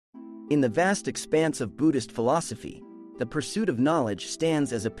In the vast expanse of Buddhist philosophy, the pursuit of knowledge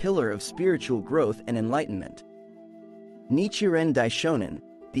stands as a pillar of spiritual growth and enlightenment. Nichiren Daishonin,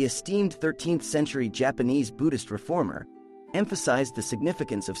 the esteemed 13th century Japanese Buddhist reformer, emphasized the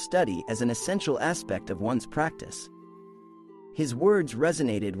significance of study as an essential aspect of one's practice. His words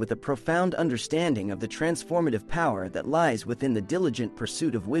resonated with a profound understanding of the transformative power that lies within the diligent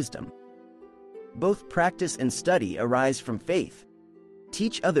pursuit of wisdom. Both practice and study arise from faith.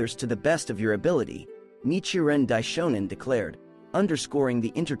 Teach others to the best of your ability, Nichiren Daishonin declared, underscoring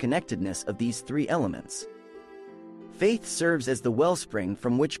the interconnectedness of these three elements. Faith serves as the wellspring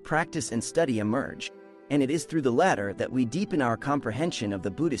from which practice and study emerge, and it is through the latter that we deepen our comprehension of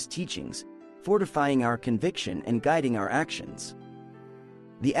the Buddhist teachings, fortifying our conviction and guiding our actions.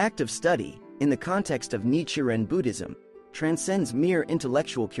 The act of study, in the context of Nichiren Buddhism, transcends mere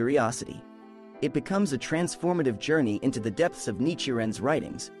intellectual curiosity. It becomes a transformative journey into the depths of Nichiren's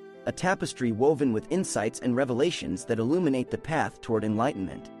writings, a tapestry woven with insights and revelations that illuminate the path toward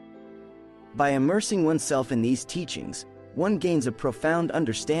enlightenment. By immersing oneself in these teachings, one gains a profound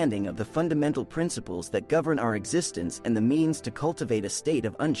understanding of the fundamental principles that govern our existence and the means to cultivate a state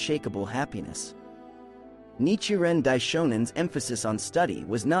of unshakable happiness. Nichiren Daishonin's emphasis on study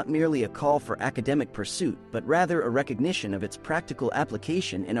was not merely a call for academic pursuit, but rather a recognition of its practical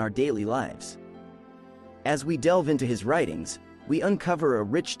application in our daily lives. As we delve into his writings, we uncover a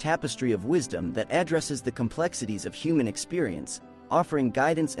rich tapestry of wisdom that addresses the complexities of human experience, offering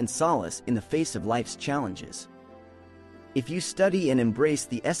guidance and solace in the face of life's challenges. If you study and embrace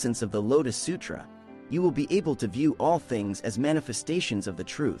the essence of the Lotus Sutra, you will be able to view all things as manifestations of the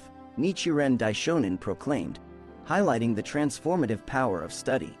truth, Nichiren Daishonin proclaimed, highlighting the transformative power of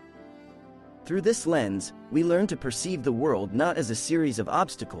study. Through this lens, we learn to perceive the world not as a series of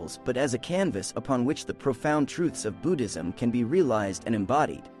obstacles but as a canvas upon which the profound truths of Buddhism can be realized and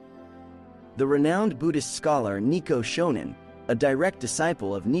embodied. The renowned Buddhist scholar Nico Shonin, a direct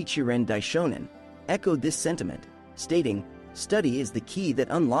disciple of Nichiren Daishonin, echoed this sentiment, stating, "Study is the key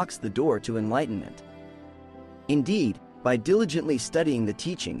that unlocks the door to enlightenment." Indeed, by diligently studying the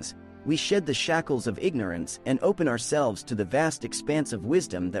teachings, we shed the shackles of ignorance and open ourselves to the vast expanse of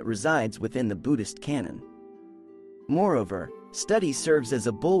wisdom that resides within the Buddhist canon. Moreover, study serves as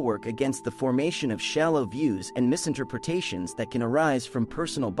a bulwark against the formation of shallow views and misinterpretations that can arise from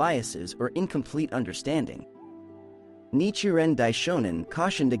personal biases or incomplete understanding. Nichiren Daishonin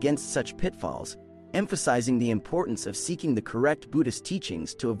cautioned against such pitfalls, emphasizing the importance of seeking the correct Buddhist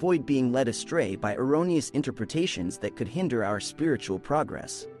teachings to avoid being led astray by erroneous interpretations that could hinder our spiritual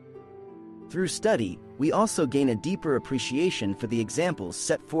progress. Through study, we also gain a deeper appreciation for the examples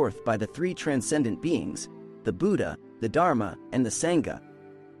set forth by the three transcendent beings, the Buddha, the Dharma, and the Sangha.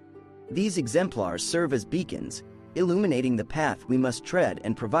 These exemplars serve as beacons, illuminating the path we must tread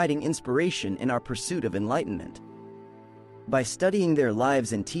and providing inspiration in our pursuit of enlightenment. By studying their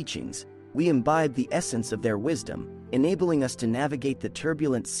lives and teachings, we imbibe the essence of their wisdom, enabling us to navigate the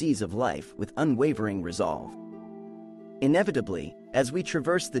turbulent seas of life with unwavering resolve. Inevitably, as we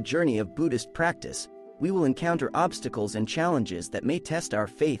traverse the journey of Buddhist practice, we will encounter obstacles and challenges that may test our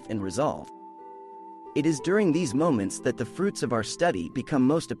faith and resolve. It is during these moments that the fruits of our study become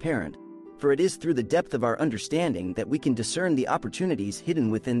most apparent, for it is through the depth of our understanding that we can discern the opportunities hidden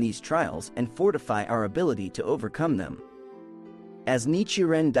within these trials and fortify our ability to overcome them. As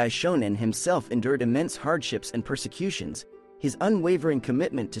Nichiren Daishonin himself endured immense hardships and persecutions, his unwavering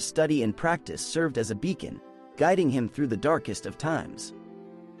commitment to study and practice served as a beacon, guiding him through the darkest of times.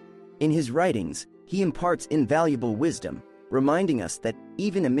 In his writings, he imparts invaluable wisdom, reminding us that,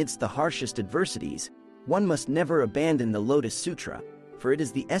 even amidst the harshest adversities, one must never abandon the Lotus Sutra, for it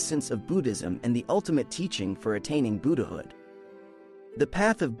is the essence of Buddhism and the ultimate teaching for attaining Buddhahood. The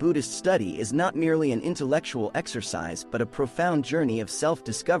path of Buddhist study is not merely an intellectual exercise but a profound journey of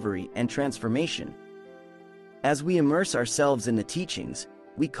self-discovery and transformation. As we immerse ourselves in the teachings,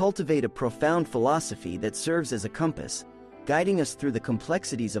 we cultivate a profound philosophy that serves as a compass, guiding us through the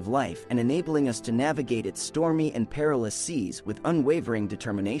complexities of life and enabling us to navigate its stormy and perilous seas with unwavering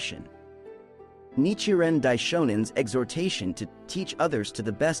determination. Nichiren Daishonin's exhortation to teach others to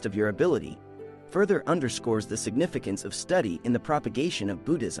the best of your ability further underscores the significance of study in the propagation of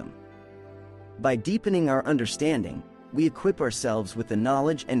Buddhism. By deepening our understanding, we equip ourselves with the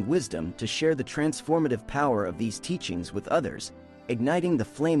knowledge and wisdom to share the transformative power of these teachings with others, igniting the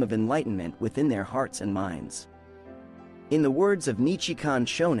flame of enlightenment within their hearts and minds. In the words of Nichiren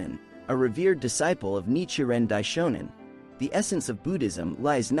Shonin, a revered disciple of Nichiren Daishonin, the essence of Buddhism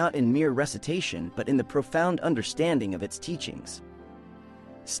lies not in mere recitation but in the profound understanding of its teachings.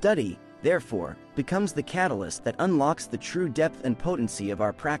 Study, therefore, becomes the catalyst that unlocks the true depth and potency of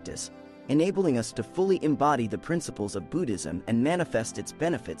our practice, enabling us to fully embody the principles of Buddhism and manifest its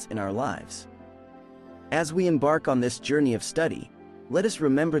benefits in our lives. As we embark on this journey of study, let us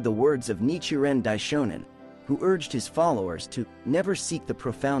remember the words of Nichiren Daishonin, who urged his followers to never seek the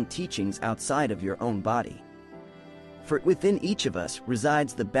profound teachings outside of your own body. For within each of us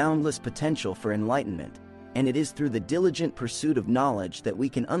resides the boundless potential for enlightenment, and it is through the diligent pursuit of knowledge that we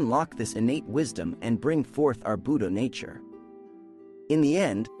can unlock this innate wisdom and bring forth our Buddha nature. In the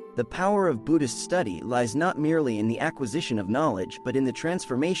end, the power of Buddhist study lies not merely in the acquisition of knowledge but in the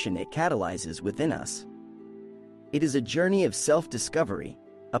transformation it catalyzes within us. It is a journey of self-discovery,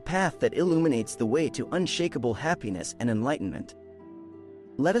 a path that illuminates the way to unshakable happiness and enlightenment.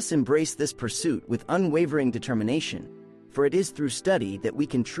 Let us embrace this pursuit with unwavering determination, for it is through study that we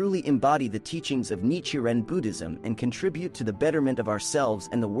can truly embody the teachings of Nichiren Buddhism and contribute to the betterment of ourselves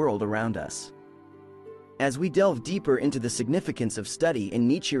and the world around us. As we delve deeper into the significance of study in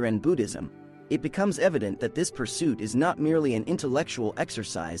Nichiren Buddhism, it becomes evident that this pursuit is not merely an intellectual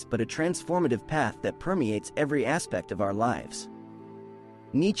exercise but a transformative path that permeates every aspect of our lives.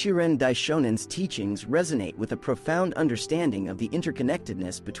 Nichiren Daishonin's teachings resonate with a profound understanding of the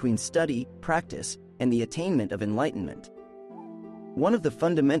interconnectedness between study, practice, and the attainment of enlightenment. One of the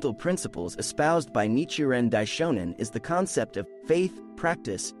fundamental principles espoused by Nichiren Daishonin is the concept of faith,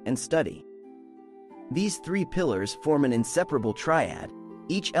 practice, and study. These three pillars form an inseparable triad,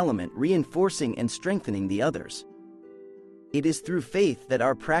 each element reinforcing and strengthening the others. It is through faith that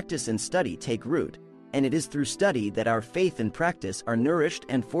our practice and study take root, and it is through study that our faith and practice are nourished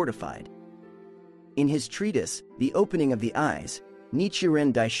and fortified. In his treatise, The Opening of the Eyes,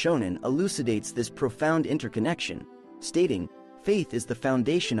 Nichiren Daishonin elucidates this profound interconnection, stating, "Faith is the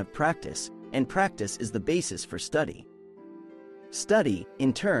foundation of practice, and practice is the basis for study. Study,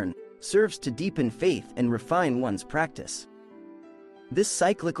 in turn, serves to deepen faith and refine one's practice." This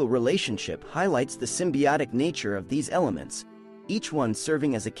cyclical relationship highlights the symbiotic nature of these elements, each one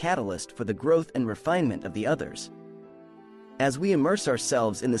serving as a catalyst for the growth and refinement of the others. As we immerse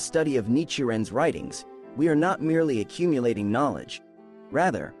ourselves in the study of Nichiren's writings, we are not merely accumulating knowledge.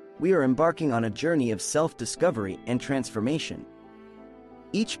 Rather, we are embarking on a journey of self-discovery and transformation.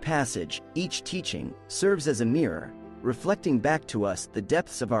 Each passage, each teaching, serves as a mirror, reflecting back to us the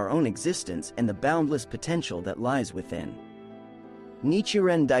depths of our own existence and the boundless potential that lies within.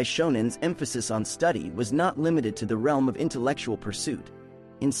 Nichiren Daishonin's emphasis on study was not limited to the realm of intellectual pursuit.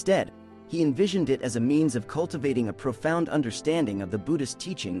 Instead, he envisioned it as a means of cultivating a profound understanding of the Buddhist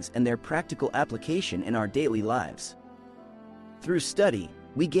teachings and their practical application in our daily lives. Through study,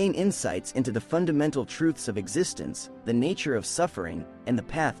 we gain insights into the fundamental truths of existence, the nature of suffering, and the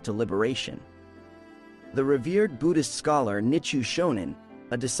path to liberation. The revered Buddhist scholar Nichiren Shonin,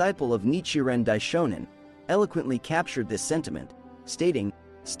 a disciple of Nichiren Daishonin, eloquently captured this sentiment, stating,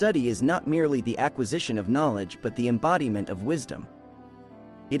 "Study is not merely the acquisition of knowledge but the embodiment of wisdom.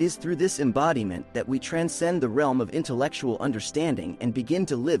 It is through this embodiment that we transcend the realm of intellectual understanding and begin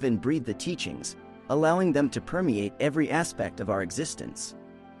to live and breathe the teachings, allowing them to permeate every aspect of our existence."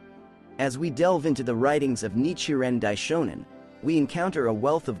 As we delve into the writings of Nichiren Daishonin, we encounter a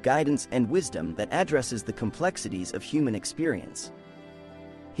wealth of guidance and wisdom that addresses the complexities of human experience.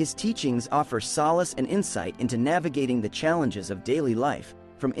 His teachings offer solace and insight into navigating the challenges of daily life,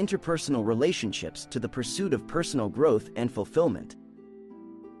 from interpersonal relationships to the pursuit of personal growth and fulfillment.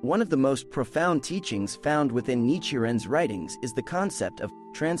 One of the most profound teachings found within Nichiren's writings is the concept of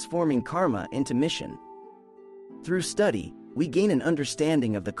transforming karma into mission. Through study, we gain an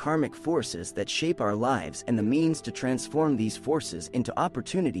understanding of the karmic forces that shape our lives and the means to transform these forces into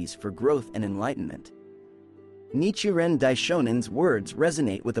opportunities for growth and enlightenment. Nichiren Daishonin's words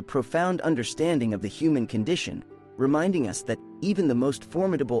resonate with a profound understanding of the human condition, reminding us that even the most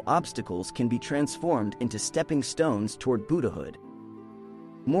formidable obstacles can be transformed into stepping stones toward Buddhahood.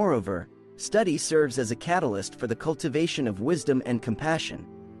 Moreover, study serves as a catalyst for the cultivation of wisdom and compassion,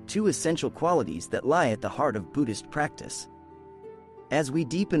 two essential qualities that lie at the heart of Buddhist practice. As we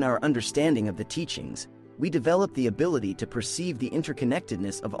deepen our understanding of the teachings, we develop the ability to perceive the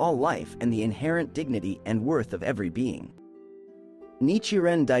interconnectedness of all life and the inherent dignity and worth of every being.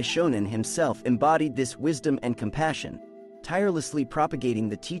 Nichiren Daishonin himself embodied this wisdom and compassion, tirelessly propagating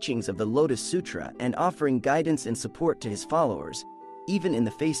the teachings of the Lotus Sutra and offering guidance and support to his followers, even in the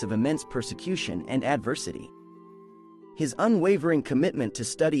face of immense persecution and adversity. His unwavering commitment to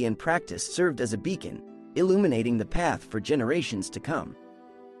study and practice served as a beacon, illuminating the path for generations to come.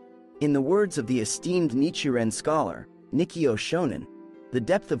 In the words of the esteemed Nichiren scholar, Nikkyo Shonin, the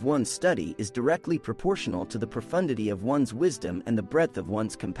depth of one's study is directly proportional to the profundity of one's wisdom and the breadth of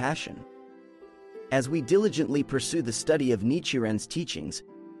one's compassion. As we diligently pursue the study of Nichiren's teachings,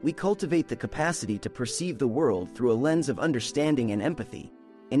 we cultivate the capacity to perceive the world through a lens of understanding and empathy,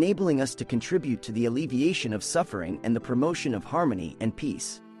 enabling us to contribute to the alleviation of suffering and the promotion of harmony and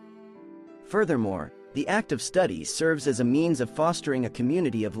peace. Furthermore, the act of study serves as a means of fostering a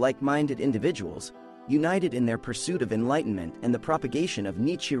community of like-minded individuals, united in their pursuit of enlightenment and the propagation of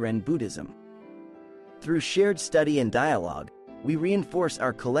Nichiren Buddhism. Through shared study and dialogue, we reinforce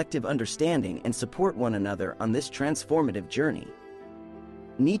our collective understanding and support one another on this transformative journey.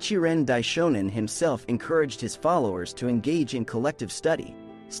 Nichiren Daishonin himself encouraged his followers to engage in collective study,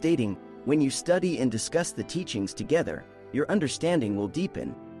 stating, "When you study and discuss the teachings together, your understanding will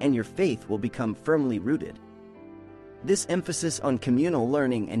deepen, and your faith will become firmly rooted." This emphasis on communal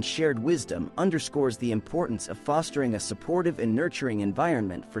learning and shared wisdom underscores the importance of fostering a supportive and nurturing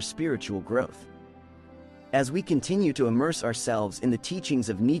environment for spiritual growth. As we continue to immerse ourselves in the teachings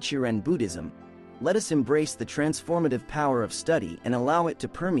of Nichiren Buddhism, let us embrace the transformative power of study and allow it to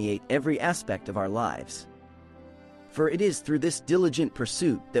permeate every aspect of our lives. For it is through this diligent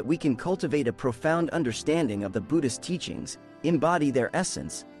pursuit that we can cultivate a profound understanding of the Buddhist teachings, embody their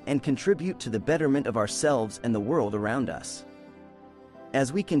essence, and contribute to the betterment of ourselves and the world around us.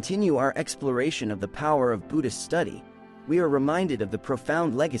 As we continue our exploration of the power of Buddhist study, we are reminded of the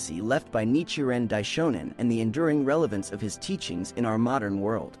profound legacy left by Nichiren Daishonin and the enduring relevance of his teachings in our modern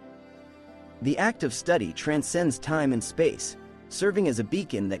world. The act of study transcends time and space, serving as a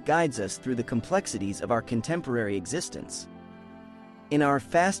beacon that guides us through the complexities of our contemporary existence. In our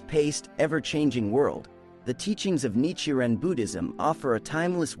fast-paced, ever-changing world, the teachings of Nichiren Buddhism offer a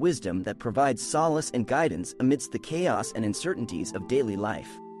timeless wisdom that provides solace and guidance amidst the chaos and uncertainties of daily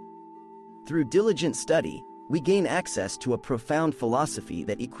life. Through diligent study, we gain access to a profound philosophy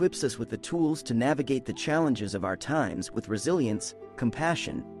that equips us with the tools to navigate the challenges of our times with resilience,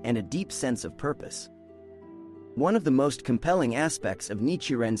 compassion, and a deep sense of purpose. One of the most compelling aspects of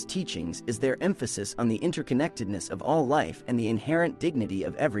Nichiren's teachings is their emphasis on the interconnectedness of all life and the inherent dignity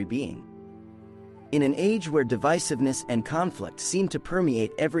of every being. In an age where divisiveness and conflict seem to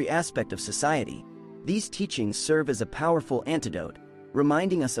permeate every aspect of society, these teachings serve as a powerful antidote,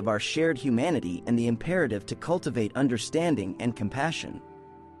 reminding us of our shared humanity and the imperative to cultivate understanding and compassion.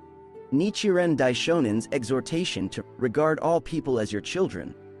 Nichiren Daishonin's exhortation to regard all people as your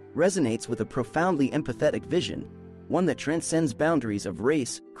children resonates with a profoundly empathetic vision, one that transcends boundaries of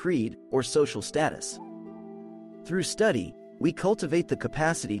race, creed, or social status. Through study, we cultivate the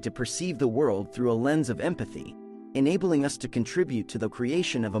capacity to perceive the world through a lens of empathy, enabling us to contribute to the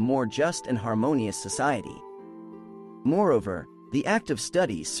creation of a more just and harmonious society. Moreover, the act of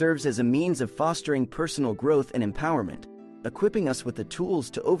study serves as a means of fostering personal growth and empowerment, equipping us with the tools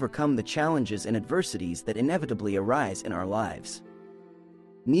to overcome the challenges and adversities that inevitably arise in our lives.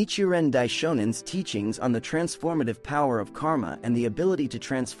 Nichiren Daishonin's teachings on the transformative power of karma and the ability to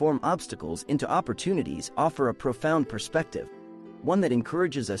transform obstacles into opportunities offer a profound perspective, one that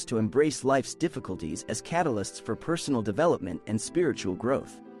encourages us to embrace life's difficulties as catalysts for personal development and spiritual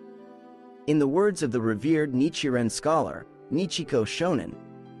growth. In the words of the revered Nichiren scholar, Nichiko Shonin,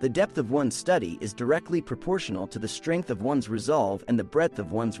 the depth of one's study is directly proportional to the strength of one's resolve and the breadth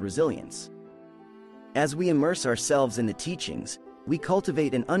of one's resilience. As we immerse ourselves in the teachings, we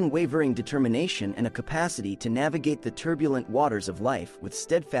cultivate an unwavering determination and a capacity to navigate the turbulent waters of life with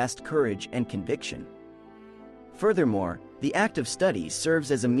steadfast courage and conviction. Furthermore, the act of study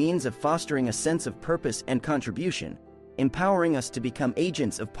serves as a means of fostering a sense of purpose and contribution, empowering us to become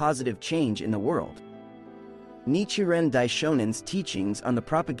agents of positive change in the world. Nichiren Daishonin's teachings on the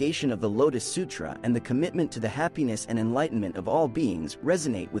propagation of the Lotus Sutra and the commitment to the happiness and enlightenment of all beings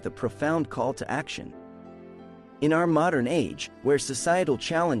resonate with a profound call to action. In our modern age, where societal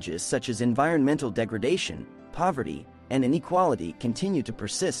challenges such as environmental degradation, poverty, and inequality continue to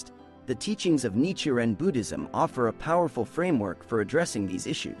persist, the teachings of Nichiren Buddhism offer a powerful framework for addressing these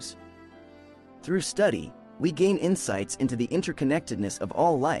issues. Through study, we gain insights into the interconnectedness of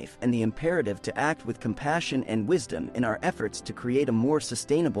all life and the imperative to act with compassion and wisdom in our efforts to create a more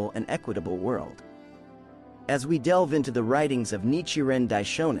sustainable and equitable world. As we delve into the writings of Nichiren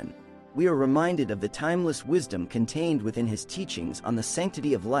Daishonin, we are reminded of the timeless wisdom contained within his teachings on the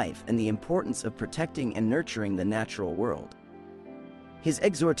sanctity of life and the importance of protecting and nurturing the natural world. His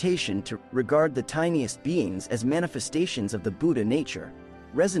exhortation to regard the tiniest beings as manifestations of the Buddha nature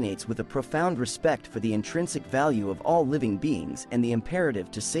resonates with a profound respect for the intrinsic value of all living beings and the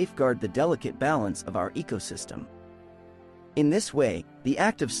imperative to safeguard the delicate balance of our ecosystem. In this way, the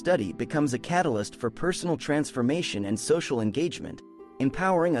act of study becomes a catalyst for personal transformation and social engagement,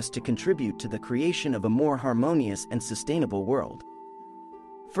 empowering us to contribute to the creation of a more harmonious and sustainable world.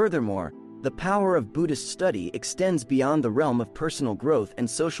 Furthermore, The power of Buddhist study extends beyond the realm of personal growth and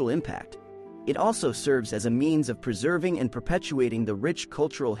social impact. It also serves as a means of preserving and perpetuating the rich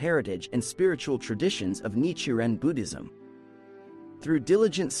cultural heritage and spiritual traditions of Nichiren Buddhism. Through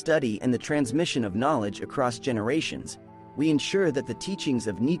diligent study and the transmission of knowledge across generations, we ensure that the teachings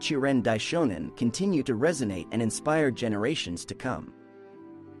of Nichiren Daishonin continue to resonate and inspire generations to come.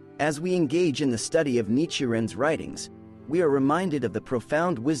 As we engage in the study of Nichiren's writings, we are reminded of the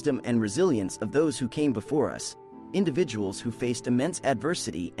profound wisdom and resilience of those who came before us, individuals who faced immense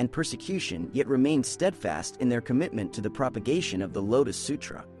adversity and persecution yet remained steadfast in their commitment to the propagation of the Lotus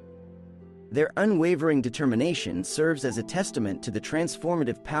Sutra. Their unwavering determination serves as a testament to the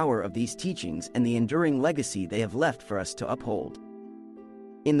transformative power of these teachings and the enduring legacy they have left for us to uphold.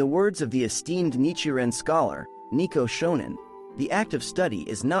 In the words of the esteemed Nichiren scholar, Nico Shonin, the act of study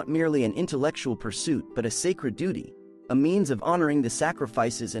is not merely an intellectual pursuit but a sacred duty, a means of honoring the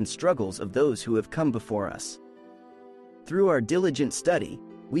sacrifices and struggles of those who have come before us. Through our diligent study,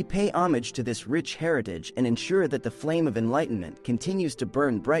 we pay homage to this rich heritage and ensure that the flame of enlightenment continues to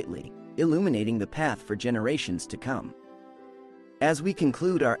burn brightly, illuminating the path for generations to come. As we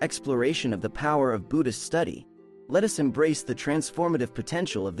conclude our exploration of the power of Buddhist study, let us embrace the transformative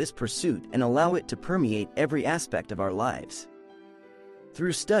potential of this pursuit and allow it to permeate every aspect of our lives.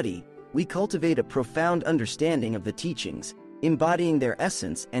 Through study, we cultivate a profound understanding of the teachings, embodying their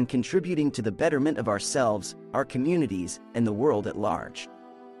essence and contributing to the betterment of ourselves, our communities, and the world at large.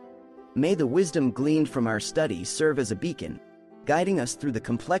 May the wisdom gleaned from our study serve as a beacon, guiding us through the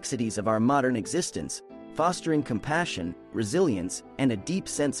complexities of our modern existence, fostering compassion, resilience, and a deep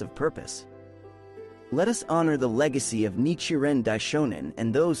sense of purpose. Let us honor the legacy of Nichiren Daishonin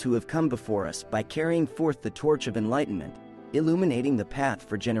and those who have come before us by carrying forth the torch of enlightenment, illuminating the path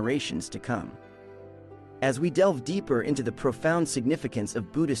for generations to come. As we delve deeper into the profound significance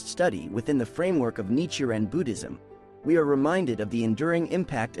of Buddhist study within the framework of Nichiren Buddhism, we are reminded of the enduring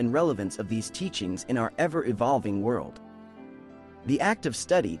impact and relevance of these teachings in our ever-evolving world. The act of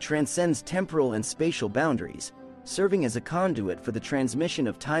study transcends temporal and spatial boundaries, serving as a conduit for the transmission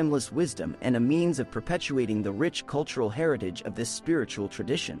of timeless wisdom and a means of perpetuating the rich cultural heritage of this spiritual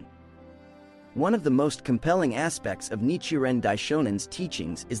tradition. One of the most compelling aspects of Nichiren Daishonin's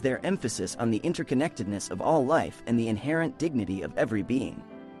teachings is their emphasis on the interconnectedness of all life and the inherent dignity of every being.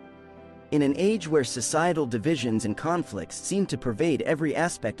 In an age where societal divisions and conflicts seem to pervade every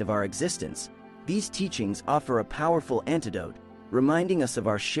aspect of our existence, these teachings offer a powerful antidote, reminding us of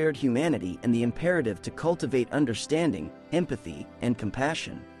our shared humanity and the imperative to cultivate understanding, empathy, and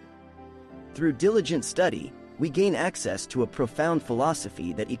compassion. Through diligent study, we gain access to a profound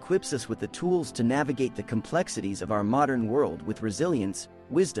philosophy that equips us with the tools to navigate the complexities of our modern world with resilience,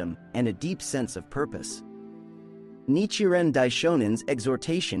 wisdom, and a deep sense of purpose. Nichiren Daishonin's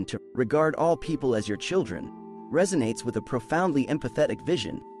exhortation to regard all people as your children resonates with a profoundly empathetic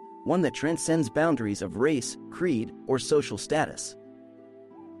vision, one that transcends boundaries of race, creed, or social status.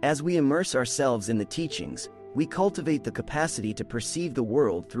 As we immerse ourselves in the teachings, we cultivate the capacity to perceive the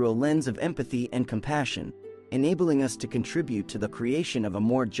world through a lens of empathy and compassion, enabling us to contribute to the creation of a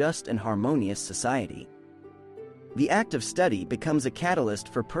more just and harmonious society. The act of study becomes a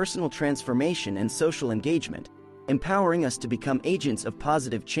catalyst for personal transformation and social engagement, empowering us to become agents of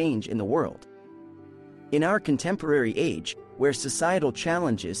positive change in the world. In our contemporary age, where societal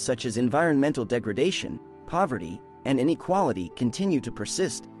challenges such as environmental degradation, poverty, and inequality continue to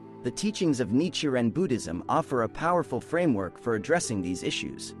persist, the teachings of Nichiren Buddhism offer a powerful framework for addressing these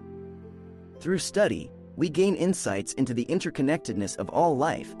issues. Through study, we gain insights into the interconnectedness of all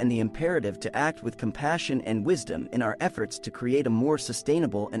life and the imperative to act with compassion and wisdom in our efforts to create a more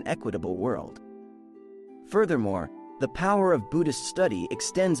sustainable and equitable world. Furthermore, the power of Buddhist study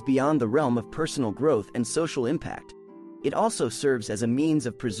extends beyond the realm of personal growth and social impact. It also serves as a means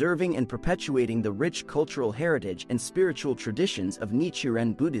of preserving and perpetuating the rich cultural heritage and spiritual traditions of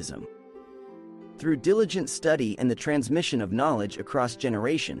Nichiren Buddhism. Through diligent study and the transmission of knowledge across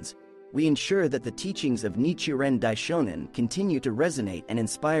generations, we ensure that the teachings of Nichiren Daishonin continue to resonate and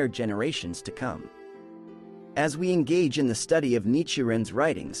inspire generations to come. As we engage in the study of Nichiren's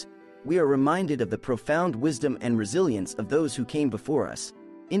writings, we are reminded of the profound wisdom and resilience of those who came before us,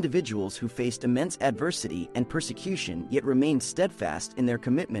 individuals who faced immense adversity and persecution yet remained steadfast in their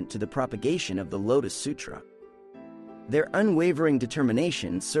commitment to the propagation of the Lotus Sutra. Their unwavering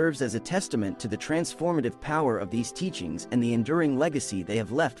determination serves as a testament to the transformative power of these teachings and the enduring legacy they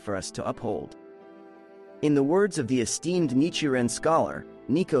have left for us to uphold. In the words of the esteemed Nichiren scholar,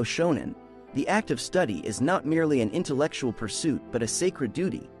 Nico Shonin, the act of study is not merely an intellectual pursuit but a sacred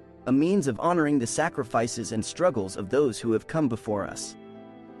duty, a means of honoring the sacrifices and struggles of those who have come before us.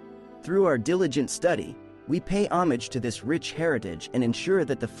 Through our diligent study, we pay homage to this rich heritage and ensure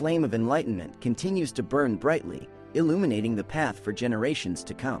that the flame of enlightenment continues to burn brightly, illuminating the path for generations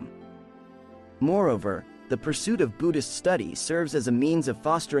to come. Moreover, the pursuit of Buddhist study serves as a means of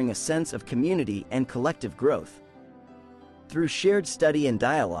fostering a sense of community and collective growth. Through shared study and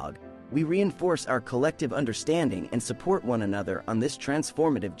dialogue, we reinforce our collective understanding and support one another on this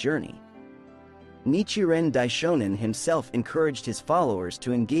transformative journey. Nichiren Daishonin himself encouraged his followers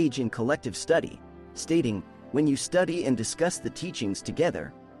to engage in collective study, stating, "When you study and discuss the teachings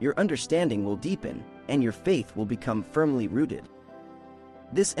together, your understanding will deepen, and your faith will become firmly rooted."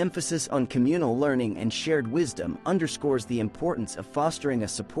 This emphasis on communal learning and shared wisdom underscores the importance of fostering a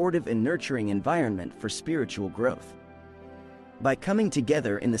supportive and nurturing environment for spiritual growth. By coming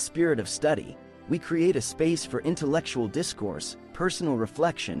together in the spirit of study, we create a space for intellectual discourse, personal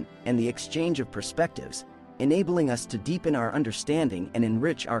reflection, and the exchange of perspectives, enabling us to deepen our understanding and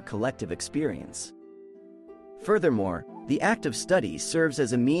enrich our collective experience. Furthermore, the act of study serves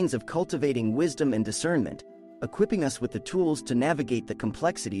as a means of cultivating wisdom and discernment, equipping us with the tools to navigate the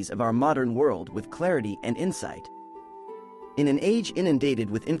complexities of our modern world with clarity and insight. In an age inundated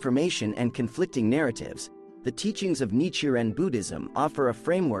with information and conflicting narratives, the teachings of Nichiren Buddhism offer a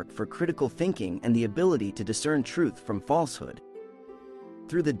framework for critical thinking and the ability to discern truth from falsehood.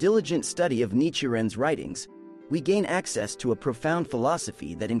 Through the diligent study of Nichiren's writings, we gain access to a profound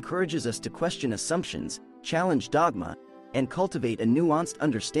philosophy that encourages us to question assumptions, challenge dogma, and cultivate a nuanced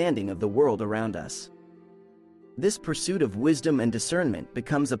understanding of the world around us. This pursuit of wisdom and discernment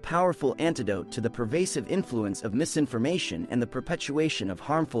becomes a powerful antidote to the pervasive influence of misinformation and the perpetuation of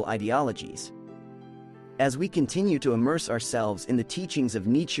harmful ideologies. As we continue to immerse ourselves in the teachings of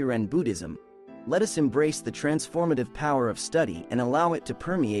Nichiren Buddhism, let us embrace the transformative power of study and allow it to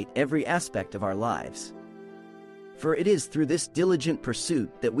permeate every aspect of our lives. For it is through this diligent pursuit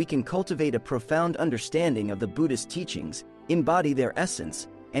that we can cultivate a profound understanding of the Buddhist teachings, embody their essence,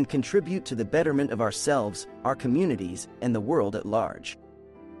 and contribute to the betterment of ourselves, our communities, and the world at large.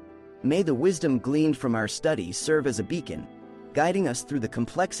 May the wisdom gleaned from our study serve as a beacon, guiding us through the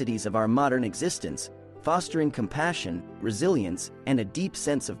complexities of our modern existence, fostering compassion, resilience, and a deep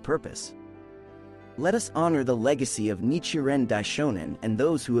sense of purpose. Let us honor the legacy of Nichiren Daishonin and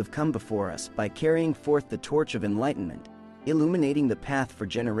those who have come before us by carrying forth the torch of enlightenment, illuminating the path for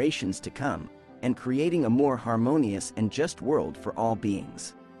generations to come, and creating a more harmonious and just world for all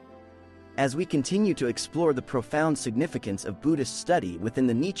beings. As we continue to explore the profound significance of Buddhist study within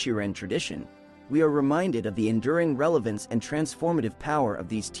the Nichiren tradition, we are reminded of the enduring relevance and transformative power of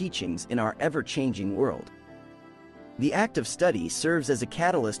these teachings in our ever-changing world. The act of study serves as a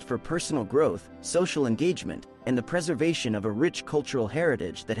catalyst for personal growth, social engagement, and the preservation of a rich cultural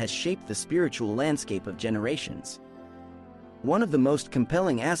heritage that has shaped the spiritual landscape of generations. One of the most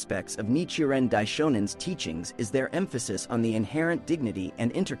compelling aspects of Nichiren Daishonin's teachings is their emphasis on the inherent dignity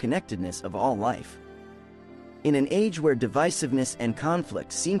and interconnectedness of all life. In an age where divisiveness and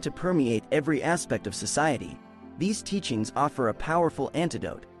conflict seem to permeate every aspect of society, these teachings offer a powerful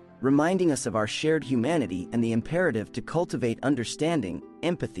antidote, reminding us of our shared humanity and the imperative to cultivate understanding,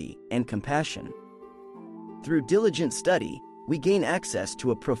 empathy, and compassion. Through diligent study, we gain access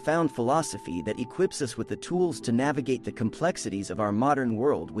to a profound philosophy that equips us with the tools to navigate the complexities of our modern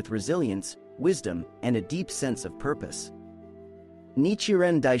world with resilience, wisdom, and a deep sense of purpose.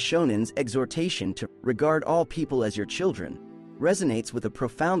 Nichiren Daishonin's exhortation to regard all people as your children resonates with a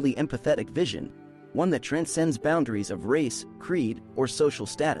profoundly empathetic vision, one that transcends boundaries of race, creed, or social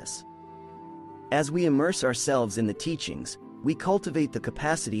status. As we immerse ourselves in the teachings, we cultivate the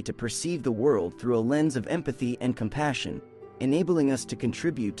capacity to perceive the world through a lens of empathy and compassion, enabling us to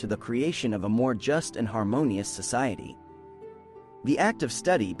contribute to the creation of a more just and harmonious society. The act of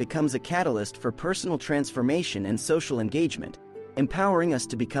study becomes a catalyst for personal transformation and social engagement, empowering us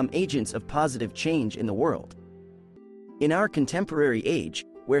to become agents of positive change in the world. In our contemporary age,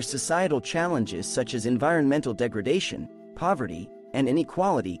 where societal challenges such as environmental degradation, poverty, and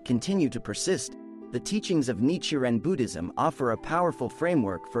inequality continue to persist, the teachings of Nichiren Buddhism offer a powerful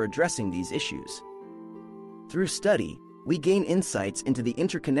framework for addressing these issues. Through study, we gain insights into the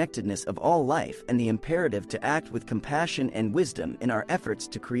interconnectedness of all life and the imperative to act with compassion and wisdom in our efforts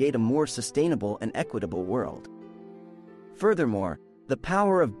to create a more sustainable and equitable world. Furthermore, the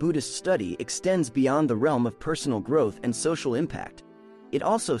power of Buddhist study extends beyond the realm of personal growth and social impact. It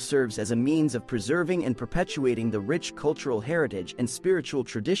also serves as a means of preserving and perpetuating the rich cultural heritage and spiritual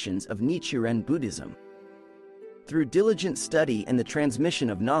traditions of Nichiren Buddhism. Through diligent study and the transmission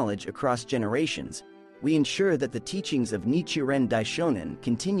of knowledge across generations, we ensure that the teachings of Nichiren Daishonin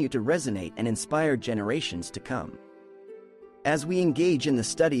continue to resonate and inspire generations to come. As we engage in the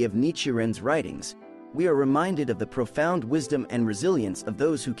study of Nichiren's writings, we are reminded of the profound wisdom and resilience of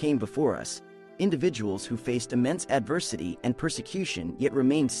those who came before us, individuals who faced immense adversity and persecution yet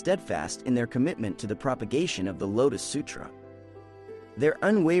remained steadfast in their commitment to the propagation of the Lotus Sutra. Their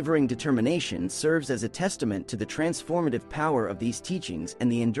unwavering determination serves as a testament to the transformative power of these teachings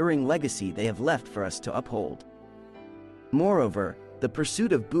and the enduring legacy they have left for us to uphold. Moreover, the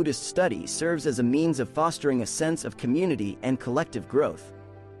pursuit of Buddhist study serves as a means of fostering a sense of community and collective growth.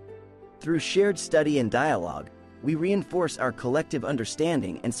 Through shared study and dialogue, we reinforce our collective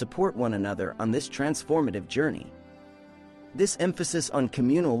understanding and support one another on this transformative journey. This emphasis on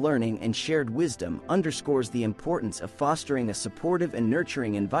communal learning and shared wisdom underscores the importance of fostering a supportive and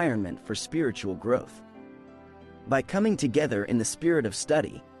nurturing environment for spiritual growth. By coming together in the spirit of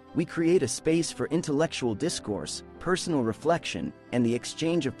study, we create a space for intellectual discourse, personal reflection, and the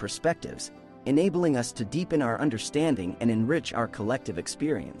exchange of perspectives, enabling us to deepen our understanding and enrich our collective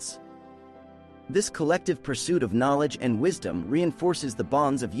experience. This collective pursuit of knowledge and wisdom reinforces the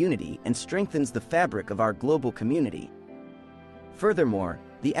bonds of unity and strengthens the fabric of our global community. Furthermore,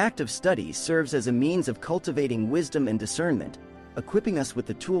 the act of study serves as a means of cultivating wisdom and discernment, equipping us with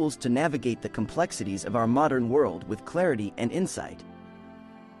the tools to navigate the complexities of our modern world with clarity and insight.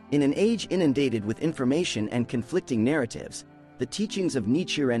 In an age inundated with information and conflicting narratives, the teachings of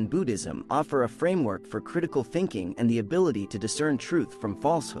Nichiren Buddhism offer a framework for critical thinking and the ability to discern truth from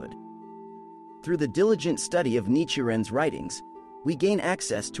falsehood. Through the diligent study of Nichiren's writings, we gain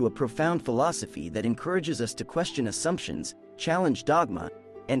access to a profound philosophy that encourages us to question assumptions, challenge dogma,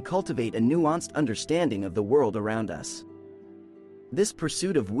 and cultivate a nuanced understanding of the world around us. This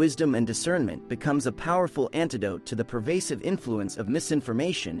pursuit of wisdom and discernment becomes a powerful antidote to the pervasive influence of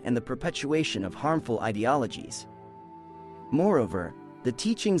misinformation and the perpetuation of harmful ideologies. Moreover, the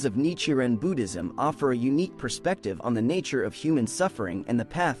teachings of Nichiren Buddhism offer a unique perspective on the nature of human suffering and the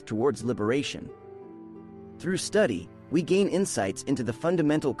path towards liberation. Through study, we gain insights into the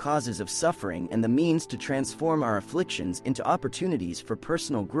fundamental causes of suffering and the means to transform our afflictions into opportunities for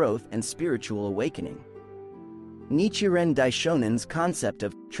personal growth and spiritual awakening. Nichiren Daishonen's concept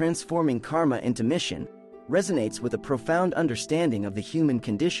of transforming karma into mission resonates with a profound understanding of the human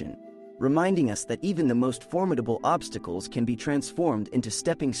condition, reminding us that even the most formidable obstacles can be transformed into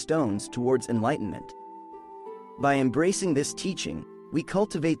stepping stones towards enlightenment. By embracing this teaching, we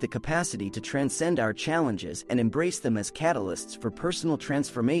cultivate the capacity to transcend our challenges and embrace them as catalysts for personal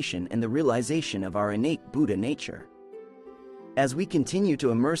transformation and the realization of our innate Buddha nature. As we continue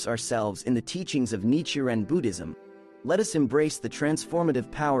to immerse ourselves in the teachings of Nichiren Buddhism, let us embrace the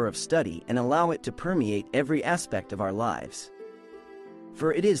transformative power of study and allow it to permeate every aspect of our lives.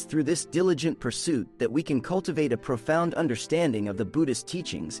 For it is through this diligent pursuit that we can cultivate a profound understanding of the Buddhist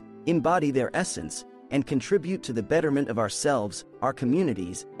teachings, embody their essence, and contribute to the betterment of ourselves, our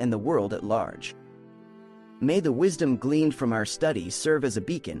communities, and the world at large. May the wisdom gleaned from our study serve as a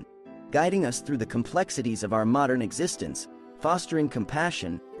beacon, guiding us through the complexities of our modern existence, fostering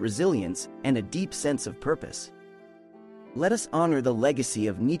compassion, resilience, and a deep sense of purpose. Let us honor the legacy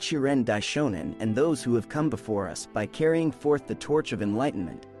of Nichiren Daishonin and those who have come before us by carrying forth the torch of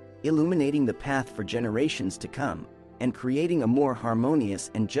enlightenment, illuminating the path for generations to come, and creating a more harmonious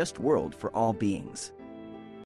and just world for all beings.